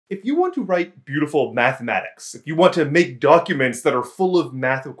If you want to write beautiful mathematics, if you want to make documents that are full of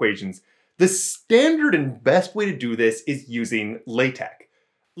math equations, the standard and best way to do this is using LaTeX.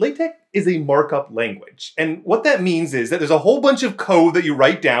 LaTeX is a markup language, and what that means is that there's a whole bunch of code that you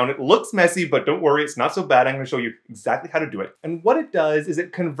write down. It looks messy, but don't worry, it's not so bad. I'm going to show you exactly how to do it. And what it does is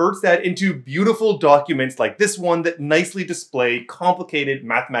it converts that into beautiful documents like this one that nicely display complicated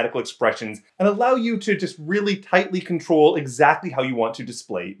mathematical expressions and allow you to just really tightly control exactly how you want to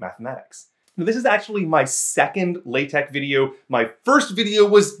display mathematics. Now, this is actually my second LaTeX video. My first video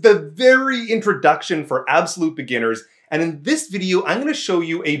was the very introduction for absolute beginners. And in this video, I'm going to show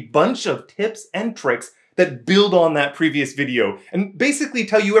you a bunch of tips and tricks that build on that previous video and basically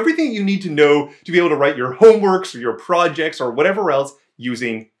tell you everything you need to know to be able to write your homeworks or your projects or whatever else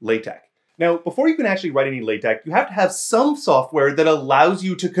using LaTeX. Now, before you can actually write any LaTeX, you have to have some software that allows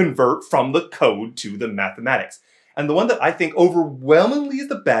you to convert from the code to the mathematics. And the one that I think overwhelmingly is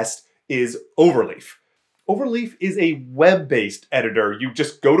the best is Overleaf. Overleaf is a web-based editor. You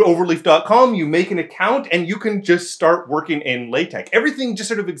just go to overleaf.com, you make an account, and you can just start working in LaTeX. Everything just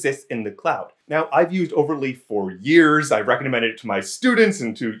sort of exists in the cloud. Now, I've used Overleaf for years. I've recommended it to my students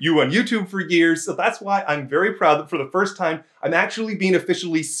and to you on YouTube for years. So that's why I'm very proud that for the first time, I'm actually being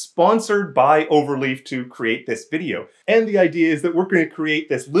officially sponsored by Overleaf to create this video. And the idea is that we're going to create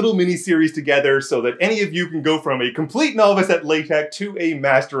this little mini series together so that any of you can go from a complete novice at LaTeX to a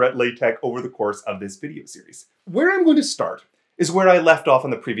master at LaTeX over the course of this video series. Where I'm going to start is where I left off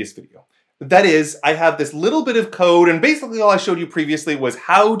in the previous video. That is, I have this little bit of code, and basically all I showed you previously was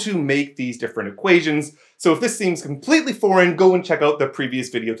how to make these different equations. So if this seems completely foreign, go and check out the previous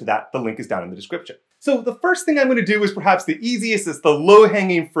video to that. The link is down in the description. So the first thing I'm going to do is perhaps the easiest, it's the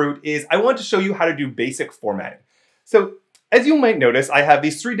low-hanging fruit, is I want to show you how to do basic formatting. So as you might notice, I have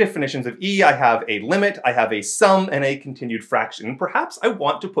these three definitions of E. I have a limit, I have a sum, and a continued fraction. Perhaps I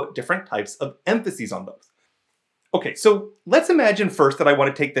want to put different types of emphases on those. Okay, so let's imagine first that I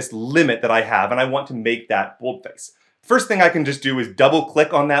want to take this limit that I have and I want to make that boldface. First thing I can just do is double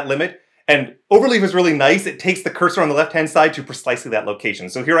click on that limit, and Overleaf is really nice. It takes the cursor on the left-hand side to precisely that location.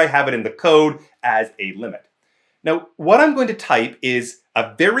 So here I have it in the code as a limit. Now, what I'm going to type is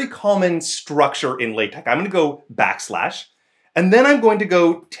a very common structure in LaTeX. I'm going to go backslash, and then I'm going to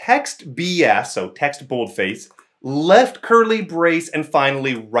go textbf, so text boldface, left curly brace, and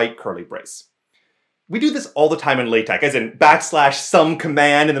finally right curly brace. We do this all the time in LaTeX, as in backslash some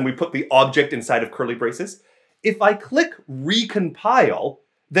command, and then we put the object inside of curly braces. If I click recompile,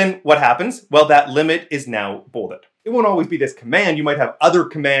 then what happens? Well, that limit is now bolded. It won't always be this command. You might have other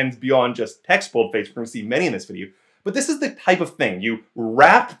commands beyond just text boldface. We're going to see many in this video. But this is the type of thing. You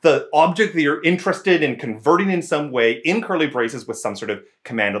wrap the object that you're interested in converting in some way in curly braces with some sort of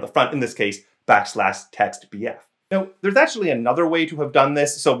command on the front, in this case, backslash textbf. Now, there's actually another way to have done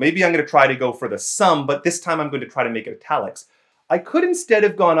this, so maybe I'm going to try to go for the sum, but this time I'm going to try to make it italics. I could instead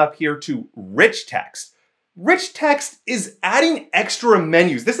have gone up here to rich text. Rich text is adding extra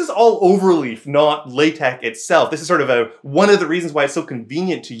menus. This is all Overleaf, not LaTeX itself. This is sort of one of the reasons why it's so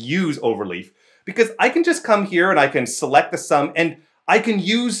convenient to use Overleaf, because I can just come here and I can select the sum, and I can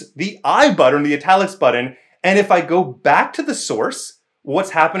use the I button, the italics button, and if I go back to the source,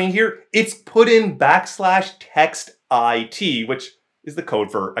 what's happening here? It's put in backslash textit, which is the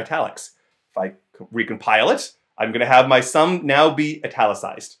code for italics. If I recompile it, I'm going to have my sum now be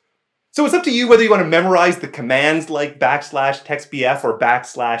italicized. So it's up to you whether you want to memorize the commands like backslash textbf or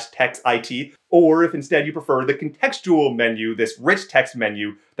backslash textit, or if instead you prefer the contextual menu, this rich text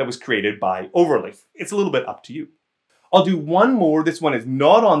menu that was created by Overleaf. It's a little bit up to you. I'll do one more. This one is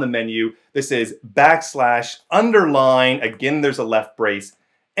not on the menu. This is backslash underline. Again, there's a left brace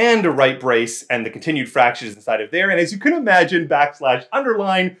and a right brace, and the continued fraction is inside of there. And as you can imagine, backslash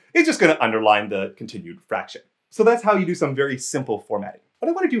underline is just going to underline the continued fraction. So that's how you do some very simple formatting. What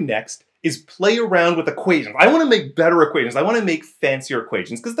I want to do next is play around with equations. I want to make better equations. I want to make fancier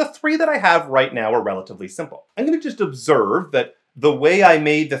equations because the three that I have right now are relatively simple. I'm going to just observe that the way I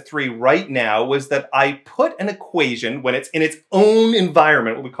made the three right now was that I put an equation when it's in its own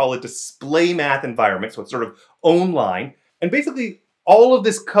environment, what we call a display math environment, so it's sort of own line. And basically, all of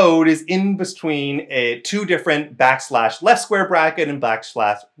this code is in between two different backslash left square bracket and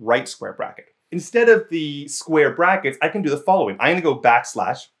backslash right square bracket. Instead of the square brackets, I can do the following. I'm going to go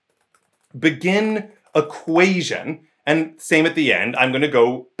backslash begin equation, and same at the end, I'm going to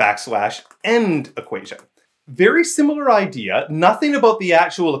go backslash end equation. Very similar idea, nothing about the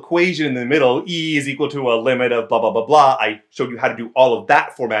actual equation in the middle, E is equal to a limit of blah, blah, blah, blah. I showed you how to do all of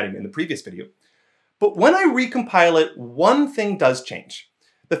that formatting in the previous video. But when I recompile it, one thing does change.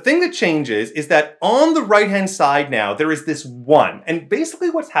 The thing that changes is that on the right-hand side now, there is this 1. And basically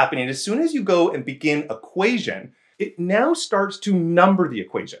what's happening, as soon as you go and begin equation, it now starts to number the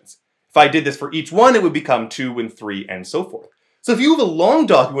equations. If I did this for each one, it would become 2 and 3 and so forth. So if you have a long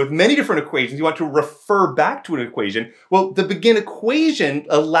document with many different equations, you want to refer back to an equation, well, the begin equation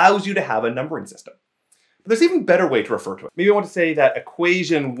allows you to have a numbering system. But there's an even better way to refer to it. Maybe I want to say that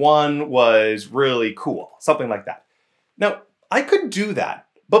equation 1 was really cool, something like that. Now, I could do that,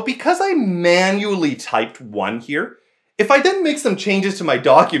 but because I manually typed 1 here, if I then make some changes to my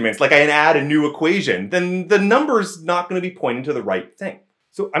documents, like I add a new equation, then the number's not going to be pointing to the right thing.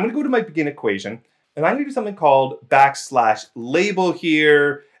 So I'm going to go to my begin equation, and I'm going to do something called \label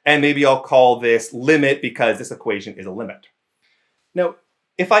here, and maybe I'll call this limit because this equation is a limit. Now,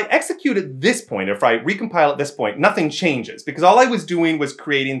 if I execute at this point, if I recompile at this point, nothing changes because all I was doing was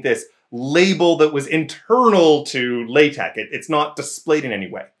creating this label that was internal to LaTeX. It's not displayed in any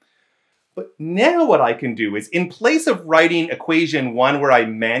way. But now what I can do is, in place of writing equation 1 where I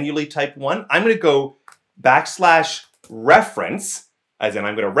manually type 1, I'm going to go \reference, as in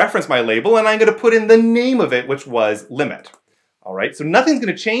I'm going to reference my label, and I'm going to put in the name of it, which was limit. All right, so nothing's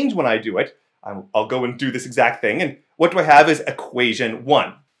going to change when I do it. I'll go and do this exact thing, and what do I have is equation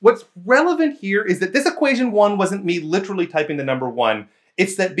 1. What's relevant here is that this equation 1 wasn't me literally typing the number 1.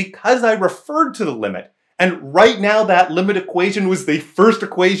 It's that because I referred to the limit, and right now that limit equation was the first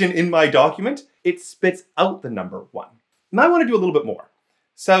equation in my document, it spits out the number 1. Now I want to do a little bit more.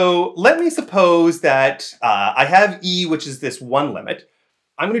 So let me suppose that I have E, which is this 1 limit.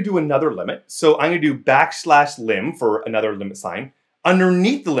 I'm going to do another limit. So I'm going to do \lim for another limit sign.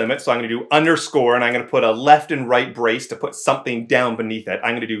 Underneath the limit, so I'm going to do underscore, and I'm going to put a left and right brace to put something down beneath it.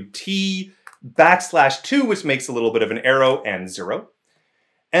 I'm going to do T \2, which makes a little bit of an arrow, and 0.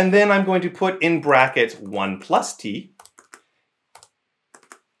 And then I'm going to put in brackets 1 plus T.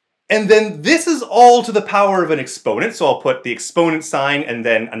 And then this is all to the power of an exponent. So I'll put the exponent sign and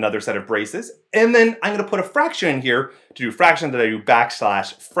then another set of braces. And then I'm going to put a fraction in here to do fraction that I do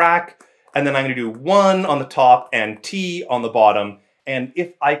 \frac. And then I'm going to do 1 on the top and T on the bottom. And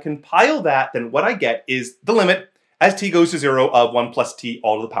if I compile that, then what I get is the limit as T goes to 0 of 1 plus T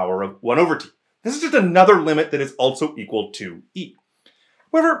all to the power of 1 over T. This is just another limit that is also equal to E.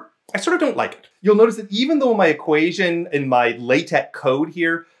 However, I sort of don't like it. You'll notice that even though my equation in my LaTeX code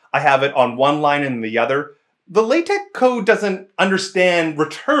here, I have it on one line and the other, the LaTeX code doesn't understand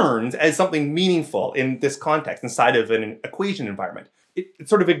returns as something meaningful in this context, inside of an equation environment. It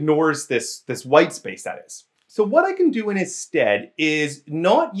sort of ignores this white space, that is. So what I can do instead is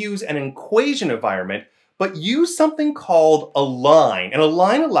not use an equation environment, but use something called align. And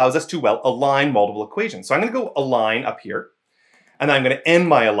align allows us to, well, align multiple equations. So I'm going to go align up here, and I'm going to end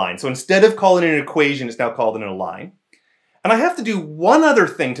my align. So instead of calling it an equation, it's now called an align. And I have to do one other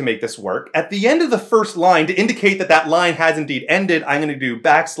thing to make this work. At the end of the first line, to indicate that that line has indeed ended, I'm going to do \\,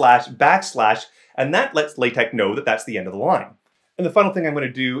 and that lets LaTeX know that that's the end of the line. And the final thing I'm going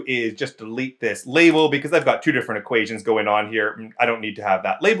to do is just delete this label because I've got two different equations going on here. I don't need to have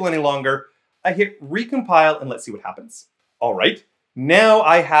that label any longer. I hit recompile and let's see what happens. All right, now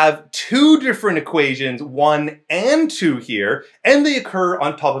I have two different equations, 1 and 2 here, and they occur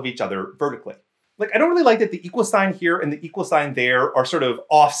on top of each other vertically. Like, I don't really like that the equal sign here and the equal sign there are sort of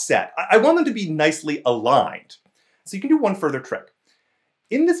offset. I want them to be nicely aligned. So you can do one further trick.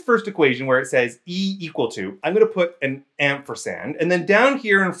 In this first equation where it says E equal to, I'm going to put an ampersand. And then down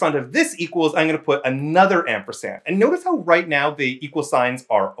here in front of this equals, I'm going to put another ampersand. And notice how right now the equal signs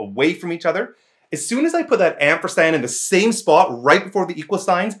are away from each other. As soon as I put that ampersand in the same spot right before the equal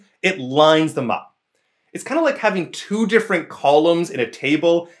signs, it lines them up. It's kind of like having two different columns in a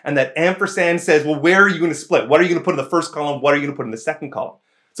table, and that ampersand says, well, where are you going to split? What are you going to put in the first column? What are you going to put in the second column?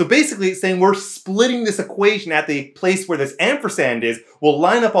 So basically it's saying we're splitting this equation at the place where this ampersand is. We'll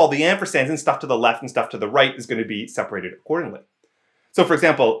line up all the ampersands, and stuff to the left and stuff to the right is going to be separated accordingly. So for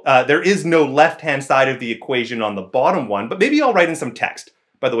example, there is no left-hand side of the equation on the bottom one, but maybe I'll write in some text.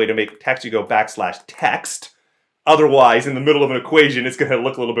 By the way, to make text, you go \text. Otherwise, in the middle of an equation, it's going to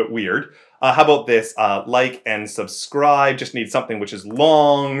look a little bit weird. How about this? Like and subscribe. Just need something which is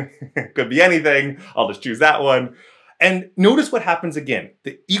long. Could be anything. I'll just choose that one. And notice what happens again.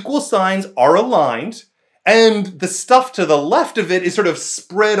 The equal signs are aligned, and the stuff to the left of it is sort of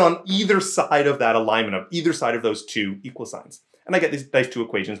spread on either side of that alignment, of either side of those two equal signs. And I get these nice two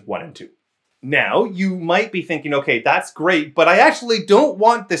equations, 1 and 2. Now, you might be thinking, okay, that's great, but I actually don't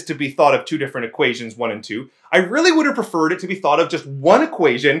want this to be thought of two different equations, 1 and 2. I really would have preferred it to be thought of just one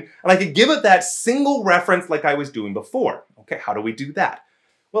equation, and I could give it that single reference like I was doing before. Okay, how do we do that?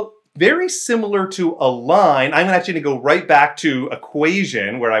 Well, very similar to a line. I'm actually going to go right back to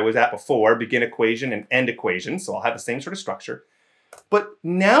equation where I was at before, begin equation and end equation. So I'll have the same sort of structure. But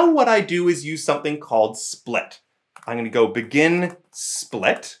now what I do is use something called split. I'm going to go begin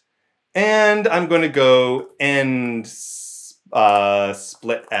split, and I'm going to go end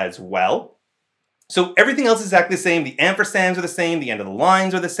split as well. So everything else is exactly the same. The ampersands are the same. The end of the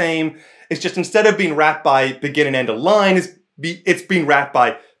lines are the same. It's just instead of being wrapped by begin and end a line, it's being wrapped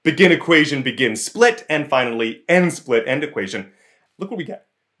by begin equation, begin split, and finally end split, end equation. Look what we get.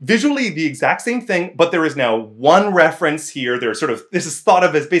 Visually the exact same thing, but there is now one reference here. This is thought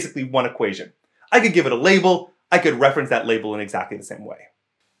of as basically one equation. I could give it a label. I could reference that label in exactly the same way.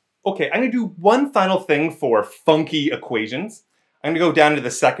 Okay, I'm going to do one final thing for funky equations. I'm going to go down to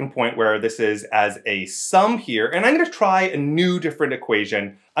the second point where this is as a sum here, and I'm going to try a new different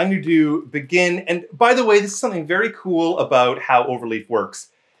equation. I'm going to do begin, and by the way, this is something very cool about how Overleaf works,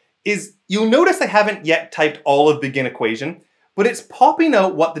 is you'll notice I haven't yet typed all of begin equation, but it's popping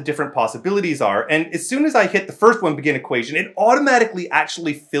out what the different possibilities are, and as soon as I hit the first one, begin equation, it automatically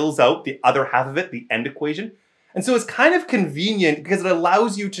actually fills out the other half of it, the end equation. And so it's kind of convenient because it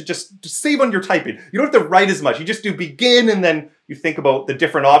allows you to just save on your typing. You don't have to write as much. You just do begin and then you think about the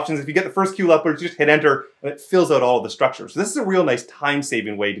different options. If you get the first Q upwards, you just hit enter and it fills out all of the structures. So this is a real nice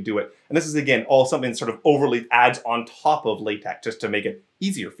time-saving way to do it. And this is, again, all something sort of Overleaf adds on top of LaTeX just to make it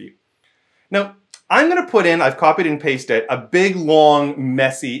easier for you. Now, I'm going to put in, I've copied and pasted, a big, long,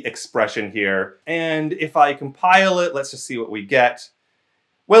 messy expression here. And if I compile it, let's just see what we get.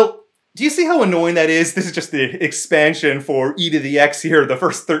 Well, do you see how annoying that is? This is just the expansion for e to the x here, the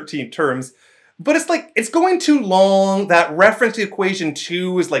first 13 terms. But it's like, it's going too long. That reference to equation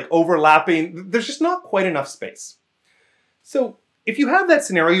 2 is like overlapping. There's just not quite enough space. So if you have that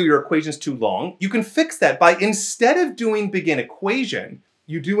scenario, your equation's too long, you can fix that by, instead of doing begin equation,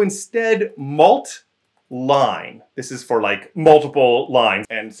 you do instead multline. This is for like multiple lines,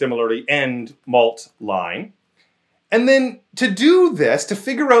 and similarly end multline. And then to do this, to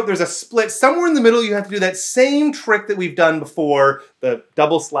figure out there's a split, somewhere in the middle you have to do that same trick that we've done before, the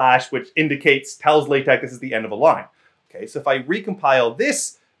double slash, which tells LaTeX this is the end of a line. Okay, so if I recompile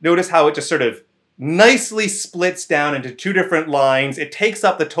this, notice how it just sort of nicely splits down into two different lines. It takes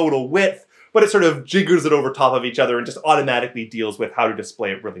up the total width, but it sort of jiggers it over top of each other and just automatically deals with how to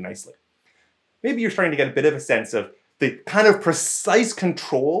display it really nicely. Maybe you're starting to get a bit of a sense of the kind of precise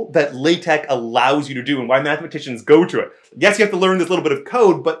control that LaTeX allows you to do and why mathematicians go to it. Yes, you have to learn this little bit of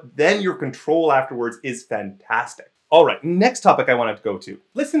code, but then your control afterwards is fantastic. All right, next topic I wanted to go to.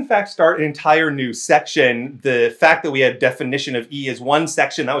 Let's in fact start an entire new section. The fact that we had definition of E as one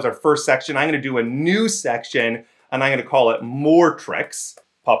section, that was our first section. I'm gonna do a new section and I'm gonna call it more tricks.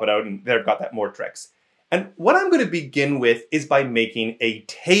 Pop it out and there, I've got that more tricks. And what I'm gonna begin with is by making a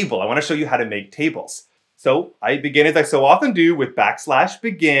table. I wanna show you how to make tables. So I begin, as I so often do, with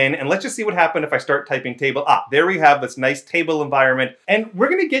 \begin, and let's just see what happened if I start typing table. There we have this nice table environment, and we're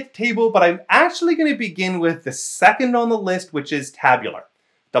gonna get table, but I'm actually gonna begin with the second on the list, which is tabular.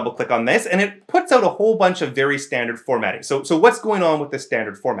 Double click on this, and it puts out a whole bunch of very standard formatting. So what's going on with the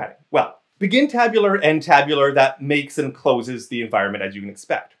standard formatting? Well, begin tabular, end tabular, that makes and closes the environment as you can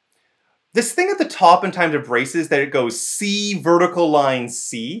expect. This thing at the top in times of braces that it goes C, vertical line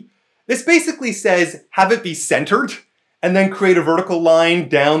C, this basically says have it be centered and then create a vertical line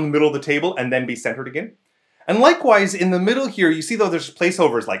down the middle of the table and then be centered again. And likewise, in the middle here, you see though there's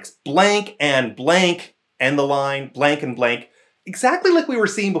placeholders like blank and the line, blank and blank. Exactly like we were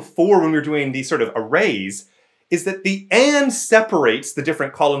seeing before when we were doing these sort of arrays, is that the and separates the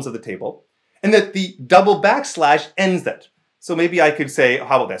different columns of the table and that the double backslash ends it. So maybe I could say,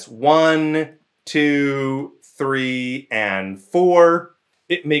 how about this? 1, 2, 3, and 4.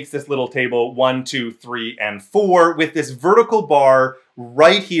 It makes this little table 1, 2, 3, and 4 with this vertical bar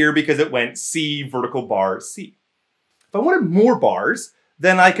right here because it went C, vertical bar, C. If I wanted more bars,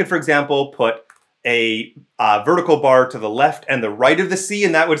 then I could, for example, put a vertical bar to the left and the right of the C,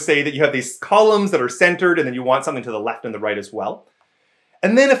 and that would say that you have these columns that are centered and then you want something to the left and the right as well.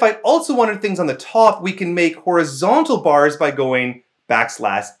 And then if I also wanted things on the top, we can make horizontal bars by going \h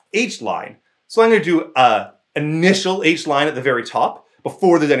line. So I'm going to do an initial H line at the very top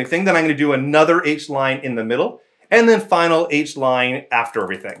before there's anything. Then I'm going to do another H line in the middle, and then final H line after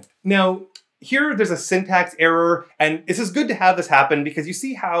everything. Now, here there's a syntax error, and this is good to have this happen because you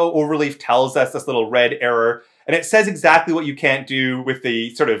see how Overleaf tells us this little red error, and it says exactly what you can't do with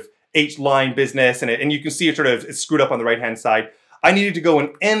the sort of H line business, and you can see it sort of it's screwed up on the right-hand side. I needed to go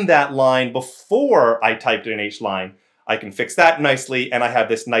and end that line before I typed in an H line. I can fix that nicely, and I have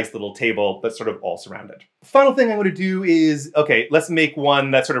this nice little table that's sort of all surrounded. The final thing I'm going to do is, okay, let's make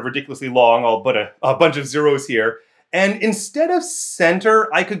one that's sort of ridiculously long. I'll put a bunch of zeros here. And instead of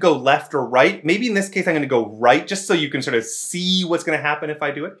center, I could go left or right. Maybe in this case, I'm going to go right, just so you can sort of see what's going to happen if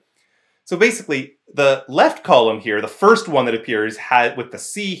I do it. So basically, the left column here, the first one that appears with the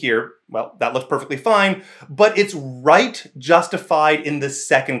C here, well, that looks perfectly fine, but it's right justified in the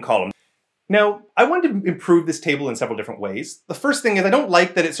second column. Now, I wanted to improve this table in several different ways. The first thing is I don't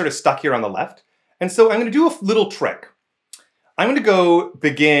like that it's sort of stuck here on the left. And so I'm going to do a little trick. I'm going to go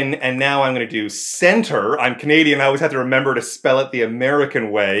begin, and now I'm going to do center. I'm Canadian, I always have to remember to spell it the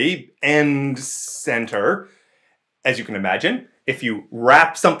American way, end center. As you can imagine, if you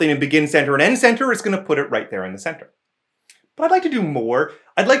wrap something in begin center and end center, it's going to put it right there in the center. But I'd like to do more.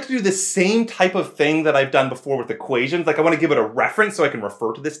 I'd like to do the same type of thing that I've done before with equations. Like I want to give it a reference so I can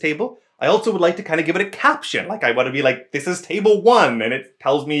refer to this table. I also would like to kind of give it a caption. Like I want to be like, this is table 1, and it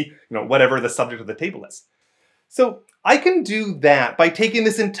tells me, whatever the subject of the table is. So I can do that by taking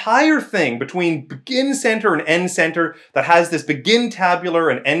this entire thing between begin center and end center that has this begin tabular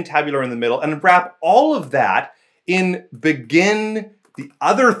and end tabular in the middle, and wrap all of that in begin, the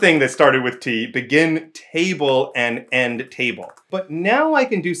other thing that started with T, begin table and end table. But now I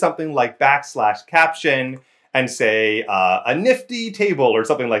can do something like \caption and say a nifty table or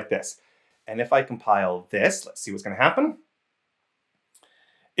something like this. And if I compile this, let's see what's going to happen.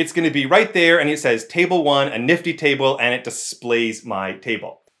 It's going to be right there, and it says table 1, a nifty table, and it displays my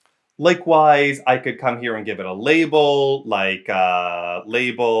table. Likewise, I could come here and give it a label, like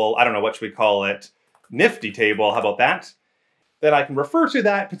label, I don't know, what should we call it? Nifty table, how about that? Then I can refer to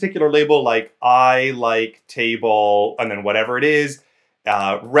that particular label like I like table, and then whatever it is,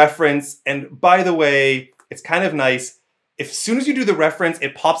 reference. And by the way, it's kind of nice. As soon as you do the reference,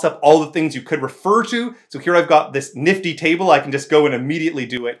 it pops up all the things you could refer to. So here I've got this nifty table. I can just go and immediately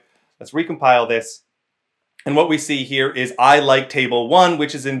do it. Let's recompile this. And what we see here is I like table 1,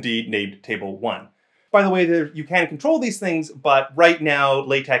 which is indeed named table 1. By the way, you can control these things, but right now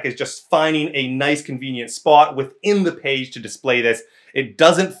LaTeX is just finding a nice convenient spot within the page to display this. It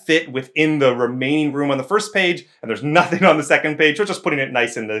doesn't fit within the remaining room on the first page, and there's nothing on the second page. We're just putting it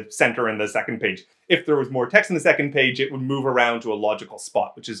nice in the center in the second page. If there was more text in the second page, it would move around to a logical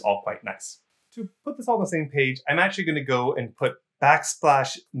spot, which is all quite nice. To put this all on the same page, I'm actually going to go and put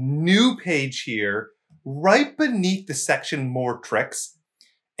 \new page here right beneath the section more tricks.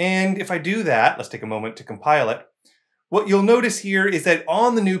 And if I do that, let's take a moment to compile it. What you'll notice here is that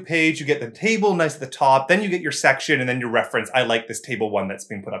on the new page, you get the table nice at the top, then you get your section, and then your reference. I like this table 1 that's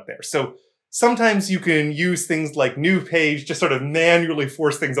being put up there. So sometimes you can use things like new page, just sort of manually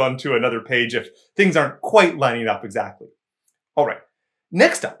force things onto another page if things aren't quite lining up exactly. All right,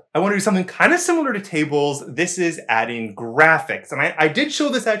 next up, I want to do something kind of similar to tables. This is adding graphics. And I did show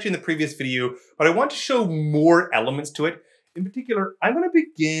this actually in the previous video, but I want to show more elements to it. In particular, I'm going to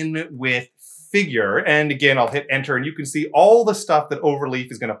begin with figure, and again, I'll hit enter, and you can see all the stuff that Overleaf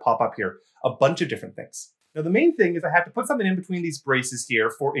is going to pop up here, a bunch of different things. Now, the main thing is I have to put something in between these braces here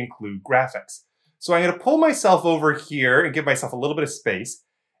for include graphics. So I'm going to pull myself over here and give myself a little bit of space,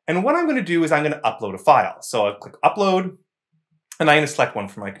 and what I'm going to do is I'm going to upload a file. So I'll click upload, and I'm going to select one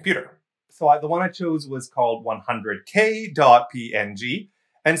from my computer. So the one I chose was called 100k.png,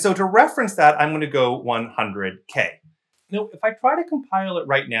 and so to reference that, I'm going to go 100k. Now, if I try to compile it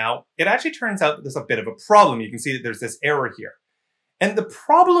right now, it actually turns out that there's a bit of a problem. You can see that there's this error here. And the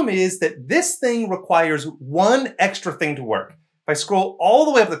problem is that this thing requires one extra thing to work. If I scroll all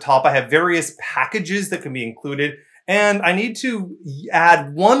the way up the top, I have various packages that can be included, and I need to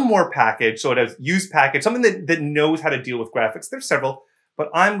add one more package. So it has use package, something that knows how to deal with graphics. There's several, but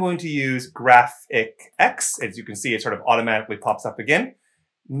I'm going to use GraphicX. As you can see, it sort of automatically pops up again.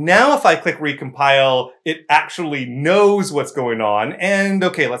 Now, if I click recompile, it actually knows what's going on. And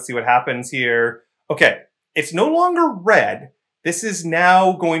okay, let's see what happens here. Okay, it's no longer red. This is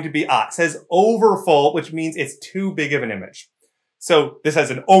now going to be, it says overfull, which means it's too big of an image. So this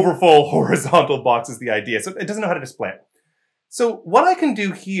has an overfull horizontal box is the idea. So it doesn't know how to display it. So what I can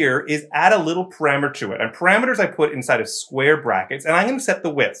do here is add a little parameter to it. And parameters I put inside of square brackets, and I'm going to set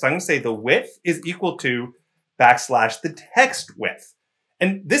the width. So I'm going to say the width is equal to \the text width.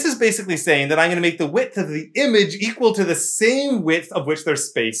 And this is basically saying that I'm going to make the width of the image equal to the same width of which there's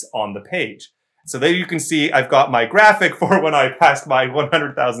space on the page. So there you can see I've got my graphic for when I passed my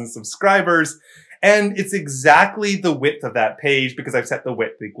 100,000 subscribers. And it's exactly the width of that page because I've set the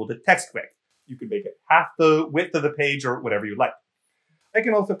width equal to text width. You can make it half the width of the page or whatever you like. I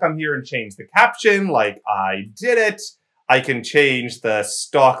can also come here and change the caption like I did it. I can change the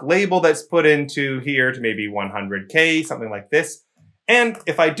stock label that's put into here to maybe 100K, something like this. And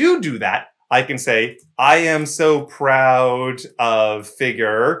if I do that, I can say, I am so proud of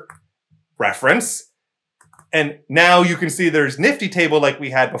figure reference. And now you can see there's nifty table like we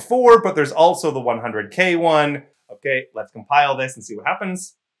had before, but there's also the 100K one. Okay, let's compile this and see what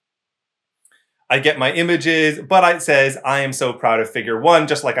happens. I get my images, but it says, I am so proud of figure 1,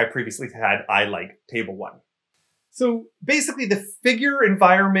 just like I previously had, I like table 1. So basically the figure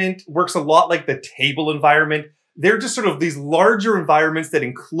environment works a lot like the table environment. They're just sort of these larger environments that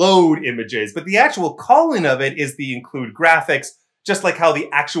include images, but the actual calling of it is the include graphics, just like how the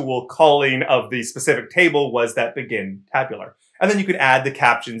actual calling of the specific table was that begin tabular. And then you can add the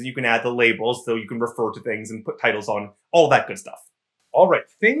captions, you can add the labels, so you can refer to things and put titles on, all that good stuff. All right,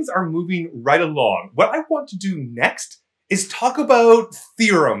 things are moving right along. What I want to do next is talk about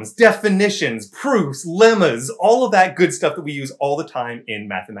theorems, definitions, proofs, lemmas, all of that good stuff that we use all the time in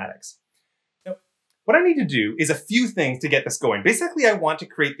mathematics. Now, what I need to do is a few things to get this going. Basically, I want to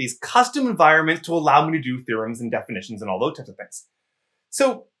create these custom environments to allow me to do theorems and definitions and all those types of things.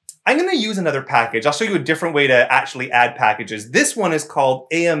 So I'm going to use another package. I'll show you a different way to actually add packages. This one is called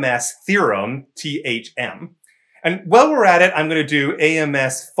AMS Theorem, THM. And while we're at it, I'm going to do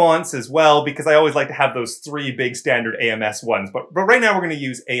AMS fonts as well, because I always like to have those 3 big standard AMS ones. But right now we're going to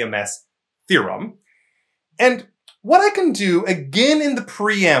use AMS Theorem. And what I can do, again in the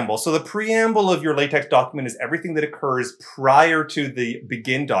preamble, so the preamble of your LaTeX document is everything that occurs prior to the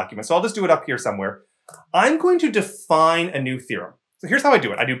begin document. So I'll just do it up here somewhere. I'm going to define a new theorem. So here's how I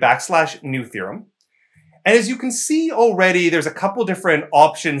do it. I do \new theorem. And as you can see already, there's a couple different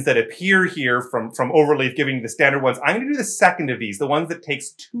options that appear here from Overleaf giving you the standard ones. I'm going to do the second of these, the ones that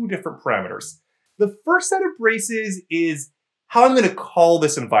takes 2 different parameters. The first set of braces is how I'm going to call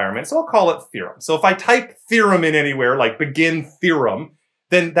this environment. So I'll call it theorem. So if I type theorem in anywhere, like begin theorem,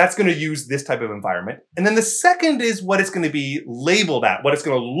 then that's going to use this type of environment. And then the second is what it's going to be labeled at, what it's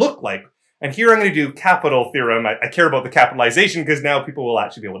going to look like. And here I'm going to do capital theorem. I care about the capitalization because now people will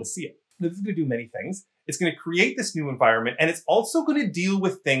actually be able to see it. This is going to do many things. It's going to create this new environment, and it's also going to deal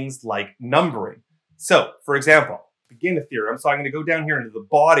with things like numbering. So, for example, begin a theorem. So I'm going to go down here into the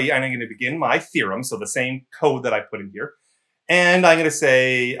body, and I'm going to begin my theorem, so the same code that I put in here. And I'm going to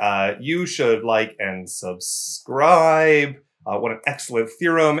say, you should like and subscribe. What an excellent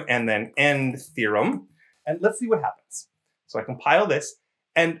theorem, and then end theorem. And let's see what happens. So I compile this,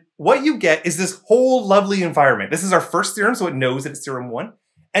 and what you get is this whole lovely environment. This is our first theorem, so it knows that it's theorem 1.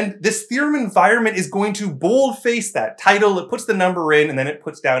 And this theorem environment is going to boldface that title. It puts the number in, and then it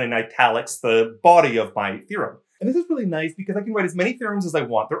puts down in italics the body of my theorem. And this is really nice because I can write as many theorems as I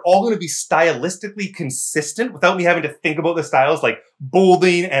want. They're all going to be stylistically consistent without me having to think about the styles like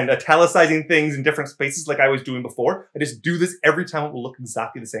bolding and italicizing things in different spaces like I was doing before. I just do this every time. It will look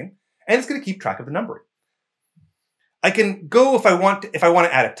exactly the same. And it's going to keep track of the numbering. I can go if I want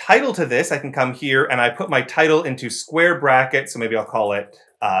to add a title to this, I can come here and I put my title into square brackets. So maybe I'll call it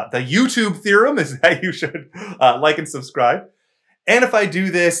the YouTube theorem is that you should like and subscribe. And if I do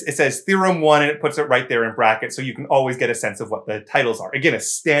this, it says theorem 1 and it puts it right there in brackets. So you can always get a sense of what the titles are. Again, a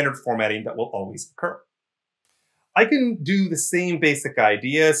standard formatting that will always occur. I can do the same basic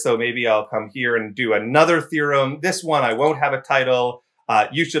idea. So maybe I'll come here and do another theorem. This one, I won't have a title.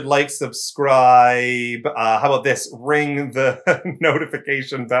 You should like, subscribe. How about this? Ring the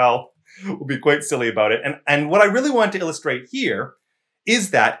notification bell. We'll be quite silly about it. And what I really want to illustrate here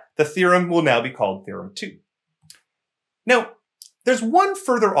is that the theorem will now be called theorem 2. Now, there's one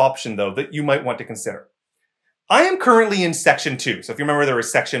further option, though, that you might want to consider. I am currently in section 2. So if you remember, there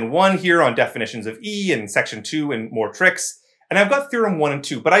was section 1 here on definitions of E and section 2 and more tricks. And I've got theorem 1 and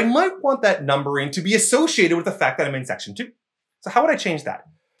 2, but I might want that numbering to be associated with the fact that I'm in section 2. So how would I change that?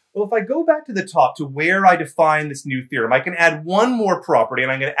 Well, if I go back to the top to where I define this new theorem, I can add one more property,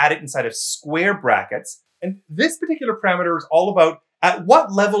 and I'm going to add it inside of square brackets. And this particular parameter is all about at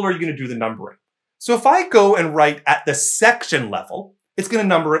what level are you going to do the numbering? So if I go and write at the section level, it's going to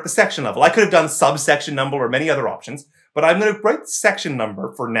number at the section level. I could have done subsection number or many other options, but I'm going to write the section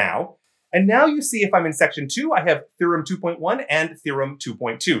number for now. And now you see if I'm in section 2, I have theorem 2.1 and theorem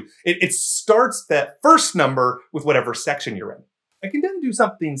 2.2. It starts that first number with whatever section you're in. I can then do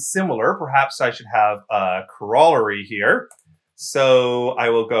something similar. Perhaps I should have a corollary here. So I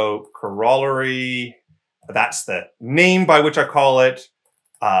will go corollary. That's the name by which I call it.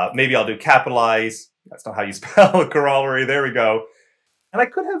 Maybe I'll do capitalize. That's not how you spell a corollary. There we go. And I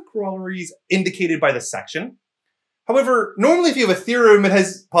could have corollaries indicated by the section. However, normally if you have a theorem, it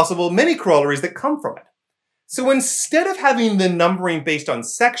has possible many corollaries that come from it. So instead of having the numbering based on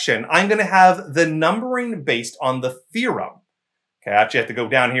section, I'm going to have the numbering based on the theorem. Okay, I actually have to go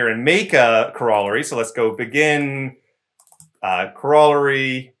down here and make a corollary. So let's go begin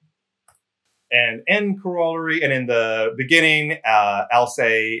corollary and end corollary. And in the beginning, I'll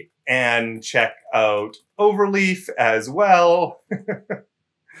say, and check out Overleaf as well.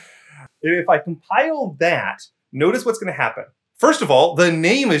 If I compile that, notice what's going to happen. First of all, the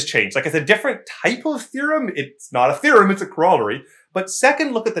name is changed. Like it's a different type of theorem. It's not a theorem, it's a corollary. But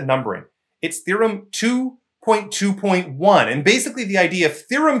second, look at the numbering. It's theorem 2.2.1. And basically the idea if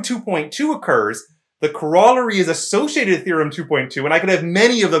theorem 2.2 occurs, the corollary is associated with theorem 2.2. And I could have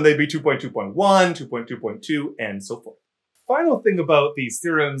many of them. They'd be 2.2.1, 2.2.2, and so forth. Final thing about these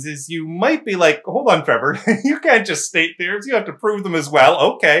theorems is you might be like, hold on, Trevor, you can't just state theorems, you have to prove them as well.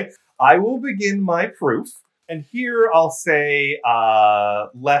 Okay, I will begin my proof. And here I'll say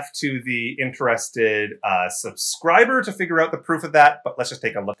left to the interested subscriber to figure out the proof of that, but let's just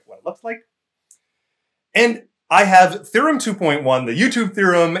take a look at what it looks like. And I have theorem 2.1, the YouTube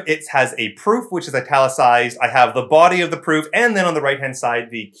theorem. It has a proof, which is italicized. I have the body of the proof, and then on the right-hand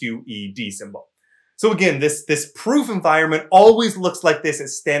side, the QED symbol. So again, this proof environment always looks like this.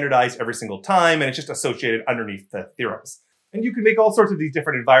 It's standardized every single time, and it's just associated underneath the theorems. And you can make all sorts of these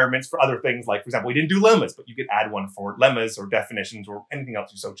different environments for other things. Like, for example, we didn't do lemmas, but you could add one for lemmas or definitions or anything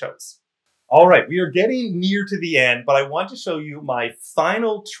else you so chose. All right, we are getting near to the end, but I want to show you my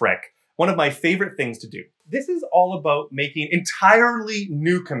final trick, one of my favorite things to do. This is all about making entirely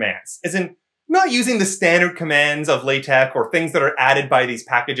new commands, as in not using the standard commands of LaTeX or things that are added by these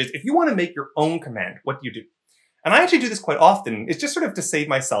packages. If you want to make your own command, what do you do? And I actually do this quite often. It's just sort of to save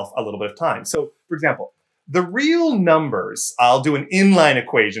myself a little bit of time. So, for example, the real numbers, I'll do an inline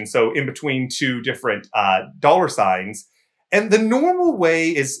equation, so in between two different dollar signs. And the normal way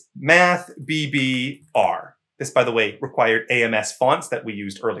is math BBR. This, by the way, required AMS fonts that we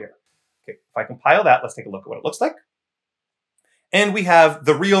used earlier. Okay, if I compile that, let's take a look at what it looks like. And we have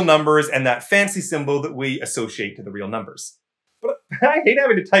the real numbers and that fancy symbol that we associate to the real numbers. But I hate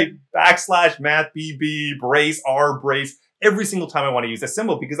having to type \math BB brace R brace every single time I want to use this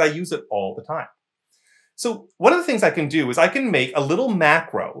symbol because I use it all the time. So one of the things I can do is I can make a little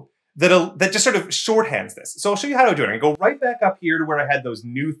macro that just sort of shorthands this. So I'll show you how to do it. I'm going to go right back up here to where I had those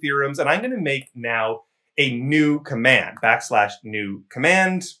new theorems, and I'm going to make now a new command, \new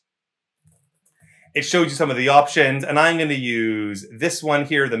command. It shows you some of the options, and I'm going to use this one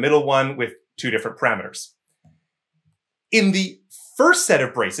here, the middle one, with two different parameters. In the first set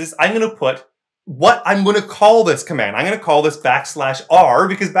of braces, I'm going to put what I'm going to call this command. I'm going to call this \r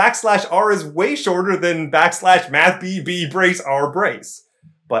because \r is way shorter than \math BB brace R brace.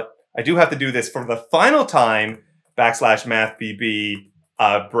 But I do have to do this for the final time, \math BB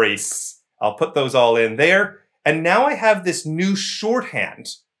brace. I'll put those all in there. And now I have this new shorthand.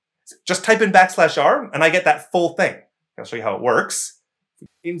 Just type in \r and I get that full thing. I'll show you how it works.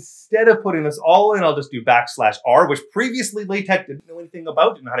 Instead of putting this all in, I'll just do \r, which previously LaTeX didn't know anything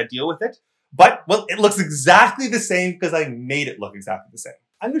about, didn't know how to deal with it. But, well, it looks exactly the same because I made it look exactly the same.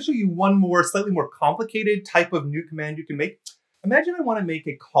 I'm going to show you one more, slightly more complicated type of new command you can make. Imagine I want to make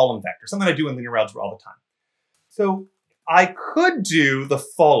a column vector, something I do in linear algebra all the time. So I could do the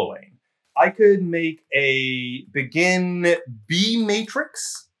following. I could make a begin B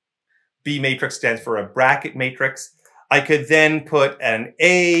matrix. B matrix stands for a bracket matrix. I could then put an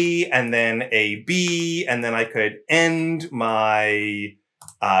A and then a B, and then I could end my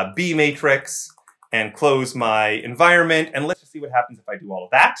B matrix and close my environment. And let's just see what happens if I do all of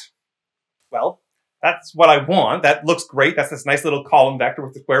that. Well, that's what I want. That looks great. That's this nice little column vector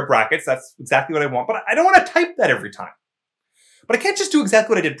with the square brackets. That's exactly what I want. But I don't want to type that every time. But I can't just do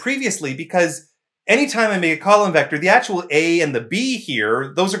exactly what I did previously because anytime I make a column vector, the actual A and the B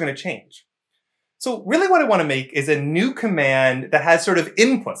here, those are going to change. So really what I want to make is a new command that has sort of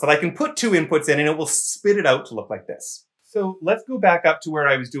inputs that I can put two inputs in and it will spit it out to look like this. So let's go back up to where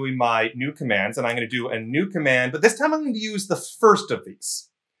I was doing my new commands, and I'm going to do a new command, but this time I'm going to use the first of these.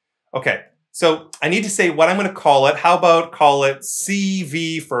 Okay, so I need to say what I'm going to call it. How about call it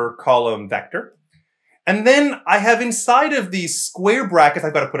CV for column vector? And then I have inside of these square brackets,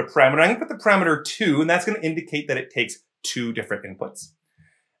 I've got to put a parameter. I'm going to put the parameter 2, and that's going to indicate that it takes two different inputs.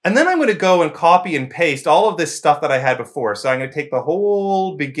 And then I'm going to go and copy and paste all of this stuff that I had before. So I'm going to take the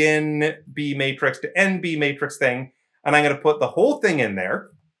whole begin B matrix to end B matrix thing, and I'm going to put the whole thing in there.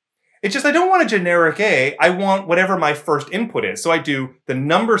 It's just I don't want a generic A. I want whatever my first input is. So I do the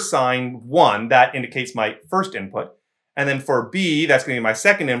number sign 1. That indicates my first input. And then for B, that's going to be my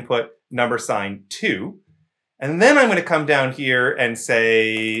second input, number sign 2. And then I'm going to come down here and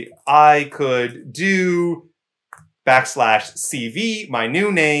say I could do \cv, my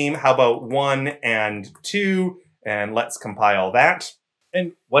new name. How about 1 and 2? And let's compile that.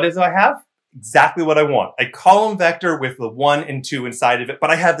 And what does I have? Exactly what I want. A column vector with the 1 and 2 inside of it, but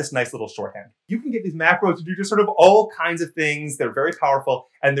I have this nice little shorthand. You can get these macros to do just sort of all kinds of things. They're very powerful,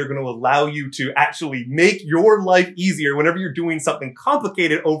 and they're going to allow you to actually make your life easier whenever you're doing something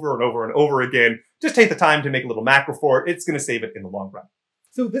complicated over and over and over again. Just take the time to make a little macro for it. It's going to save it in the long run.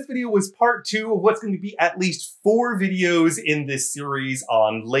 So this video was part 2 of what's going to be at least 4 videos in this series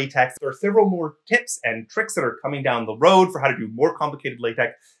on LaTeX. There are several more tips and tricks that are coming down the road for how to do more complicated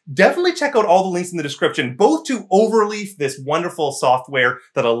LaTeX. Definitely check out all the links in the description, both to Overleaf, this wonderful software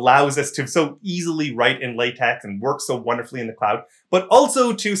that allows us to so easily write in LaTeX and work so wonderfully in the cloud, but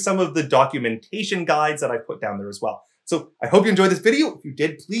also to some of the documentation guides that I put down there as well. So I hope you enjoyed this video. If you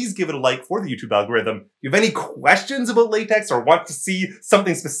did, please give it a like for the YouTube algorithm. If you have any questions about LaTeX or want to see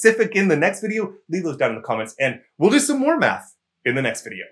something specific in the next video, leave those down in the comments and we'll do some more math in the next video.